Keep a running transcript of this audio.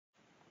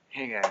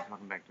Hey guys,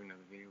 welcome back to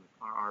another video with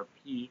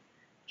RRP.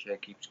 Chair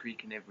keeps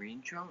creaking every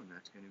intro, and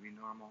that's going to be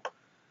normal.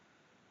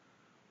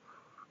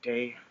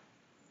 Day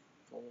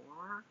 4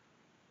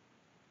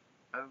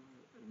 of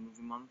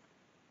movie month.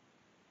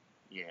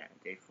 Yeah,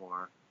 day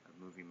 4 of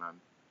movie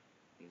month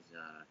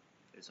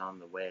is on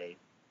the way.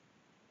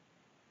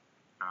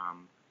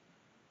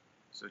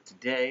 So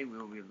today we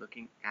will be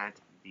looking at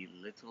the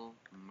Little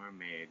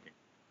Mermaid.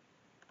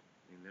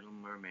 The Little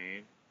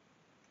Mermaid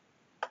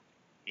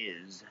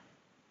is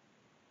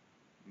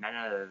none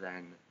other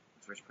than the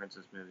first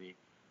princess movie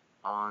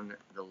on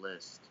the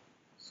list.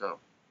 So,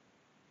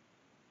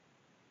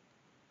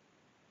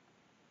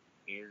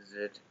 is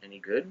it any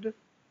good?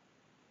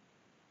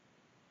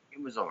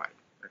 It was alright,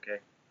 okay?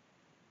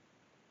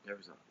 There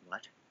was a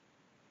what?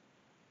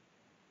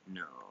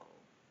 No.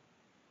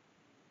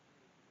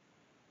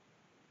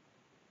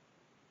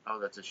 Oh,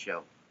 that's a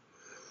show.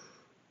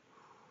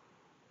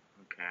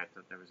 Okay, I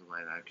thought there was a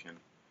live action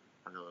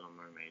of The Little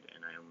Mermaid,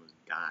 and I almost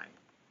died.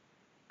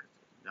 Because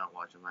I did not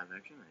watch a live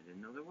action, I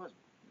didn't know there was one.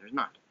 There's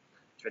not.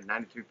 It's rated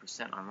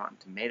 93% on Rotten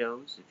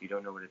Tomatoes. If you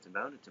don't know what it's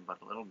about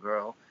a little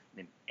girl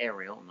named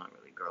Ariel. Not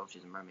really a girl,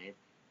 she's a mermaid.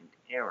 Named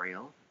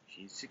Ariel.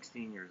 She's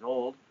 16 years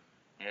old,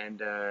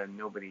 and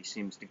nobody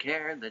seems to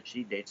care that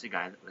she dates a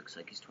guy that looks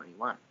like he's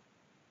 21.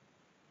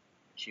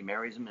 She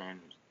marries a man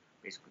who's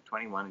basically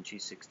 21 and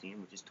she's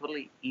 16, which is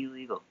totally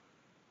illegal.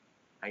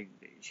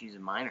 She's a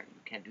minor.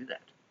 You can't do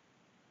that.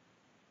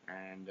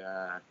 And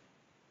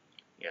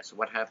yeah, so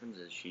what happens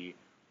is she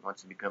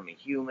wants to become a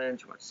human.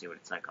 She wants to see what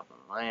it's like up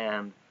on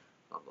land.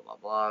 Blah blah blah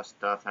blah.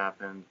 Stuff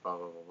happens. Blah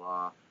blah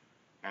blah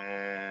blah.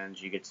 And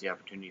she gets the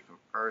opportunity from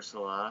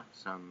Ursula,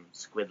 some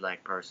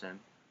squid-like person,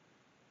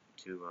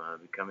 to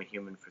become a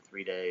human for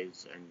 3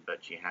 days.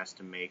 But she has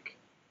to make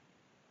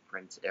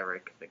Prince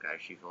Eric, the guy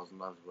she falls in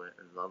love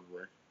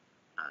with,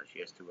 she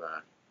has to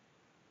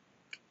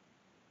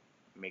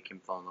make him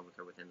fall in love with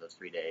her within those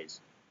 3 days.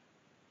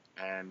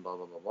 And blah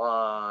blah blah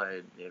blah.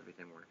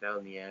 Everything worked out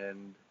in the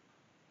end,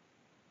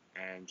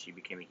 and she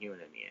became a human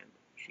in the end.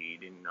 She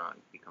did not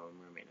become a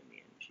mermaid in the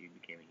end. She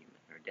became a human.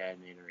 Her dad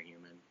made her a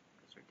human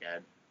because her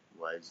dad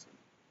was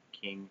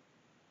King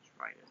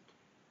Trident.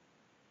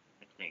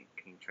 I think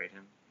King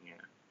Triton.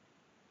 Yeah.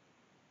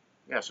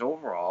 Yeah. So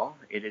overall,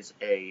 it is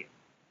a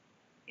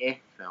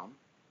film.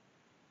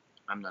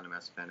 I'm not a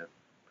massive fan of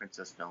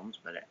princess films,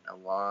 but a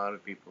lot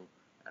of people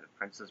out of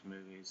princess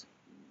movies,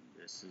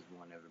 this is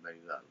one everybody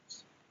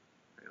loves.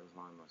 It was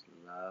one of the most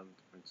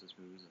loved princess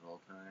movies of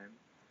all time.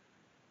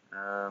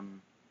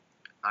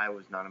 I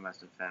was not a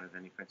massive fan of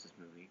any princess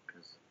movie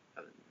because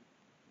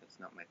that's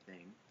not my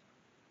thing.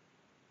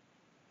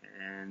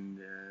 And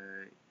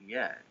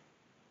yeah,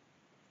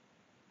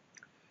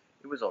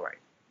 it was alright.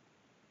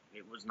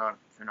 It was not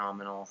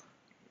phenomenal.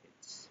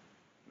 It's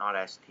not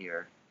S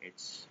tier.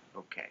 It's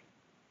okay.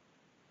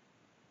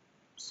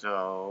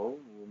 So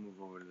we'll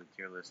move over to the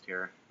tier list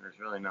here. There's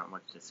really not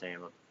much to say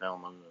about the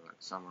film other than that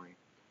summary.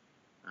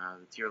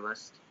 The tier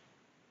list.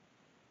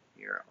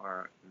 Here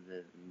are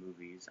the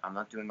movies. I'm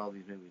not doing all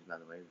these movies, by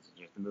the way. This is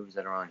just the movies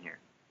that are on here.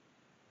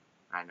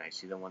 And I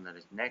see the one that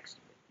is next.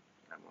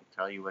 I won't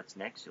tell you what's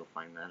next. You'll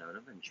find that out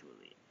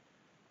eventually.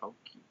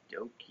 Okie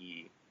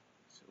dokie.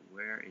 So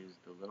where is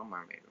the Little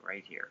Mermaid?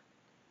 Right here.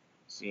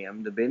 See,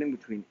 I'm debating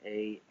between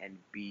A and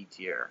B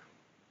tier.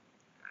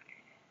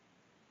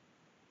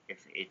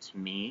 If it's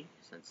me,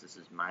 since this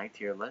is my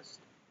tier list,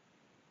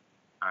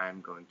 I'm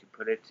going to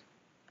put it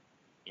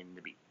in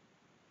the B.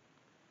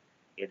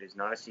 It is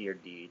not a C or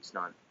D. It's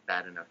not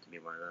bad enough to be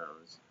one of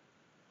those.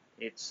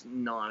 It's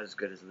not as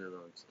good as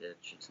Lilo and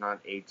Stitch. It's not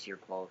A tier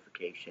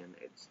qualification.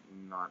 It's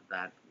not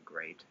that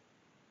great,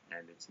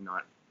 and it's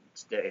not.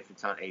 If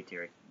it's not A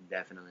tier, it's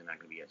definitely not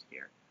going to be S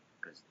tier,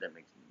 because that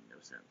makes no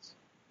sense.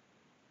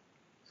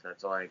 So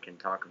that's all I can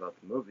talk about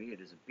the movie. It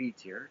is a B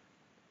tier.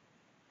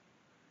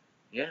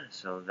 Yeah,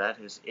 so that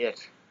is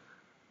it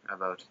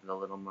about The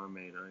Little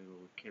Mermaid. I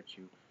will catch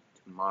you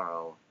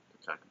tomorrow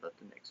to talk about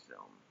the next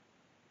film.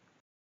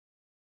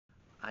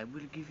 I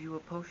will give you a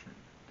potion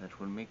that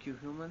will make you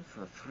human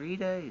for 3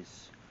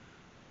 days.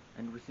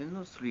 And within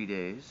those 3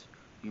 days,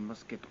 you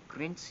must get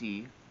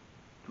Princey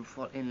to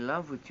fall in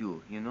love with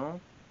you, you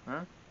know?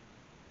 Huh?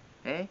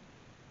 Eh?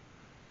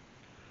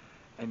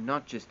 And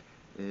not just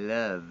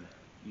love.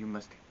 You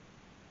must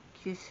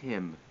kiss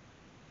him.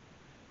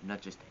 Not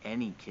just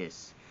any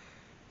kiss.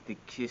 The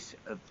kiss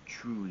of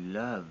true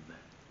love.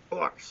 Of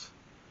course.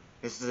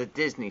 This is a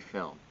Disney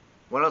film.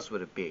 What else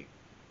would it be?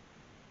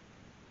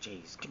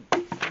 Jeez, give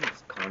me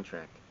this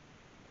contract.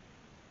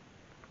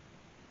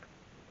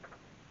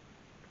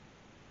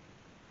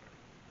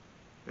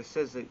 It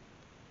says that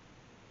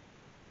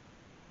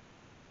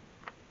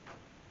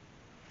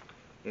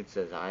it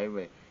says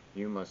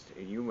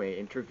you may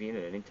intervene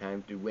at any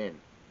time to win,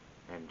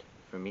 and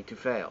for me to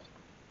fail.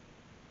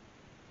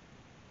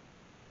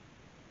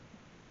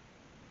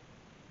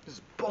 This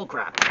is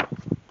bullcrap.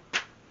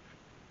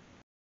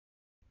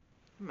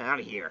 I'm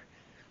out of here.